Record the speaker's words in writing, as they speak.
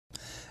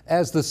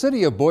As the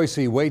city of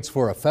Boise waits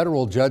for a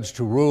federal judge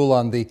to rule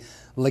on the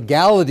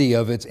legality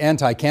of its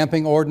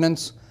anti-camping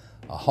ordinance,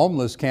 a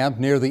homeless camp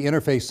near the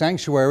Interfaith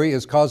Sanctuary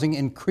is causing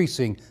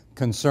increasing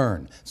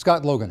concern.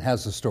 Scott Logan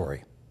has the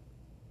story.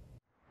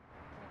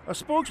 A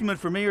spokesman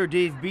for Mayor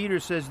Dave Beater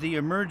says the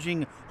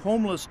emerging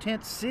homeless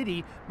tent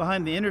city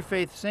behind the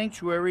Interfaith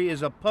Sanctuary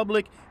is a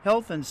public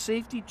health and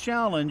safety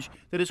challenge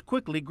that is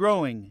quickly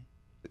growing.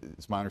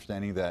 It's my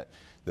understanding that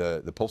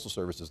the Postal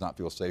Service does not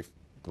feel safe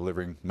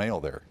delivering mail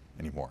there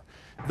anymore.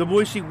 The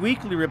Boise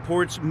Weekly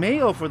reports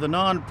mail for the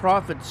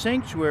nonprofit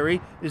sanctuary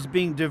is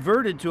being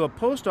diverted to a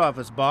post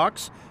office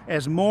box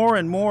as more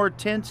and more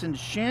tents and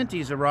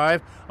shanties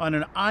arrive on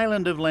an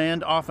island of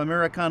land off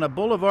Americana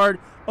Boulevard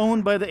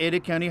owned by the Ada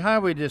County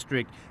Highway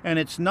District. And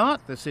it's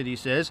not, the city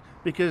says,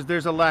 because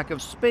there's a lack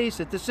of space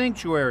at the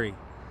sanctuary.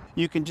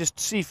 You can just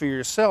see for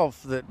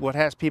yourself that what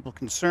has people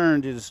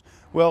concerned is,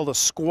 well, the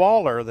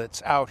squalor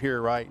that's out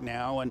here right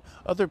now, and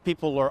other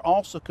people are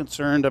also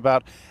concerned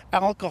about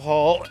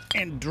alcohol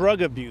and drug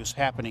abuse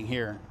happening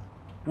here.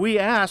 We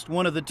asked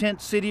one of the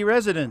tent city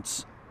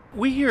residents.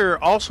 We hear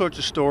all sorts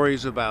of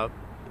stories about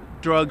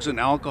drugs and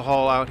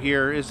alcohol out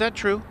here. Is that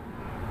true?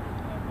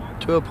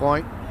 To a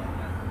point.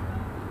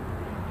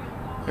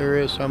 There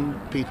is some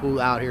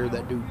people out here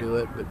that do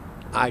it, but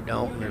I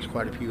don't, and there's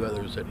quite a few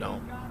others that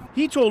don't.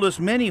 He told us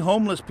many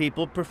homeless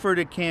people prefer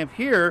to camp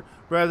here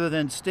rather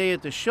than stay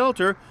at the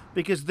shelter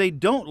because they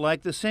don't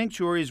like the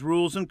sanctuary's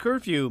rules and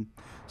curfew.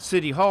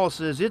 City Hall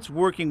says it's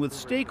working with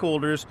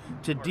stakeholders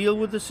to deal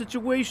with the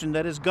situation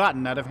that has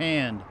gotten out of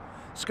hand.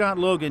 Scott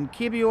Logan,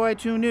 KBOI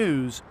 2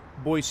 News,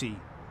 Boise.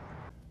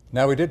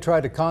 Now, we did try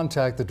to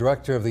contact the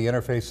director of the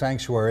Interfaith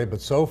Sanctuary,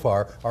 but so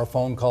far our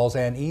phone calls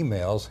and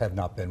emails have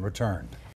not been returned.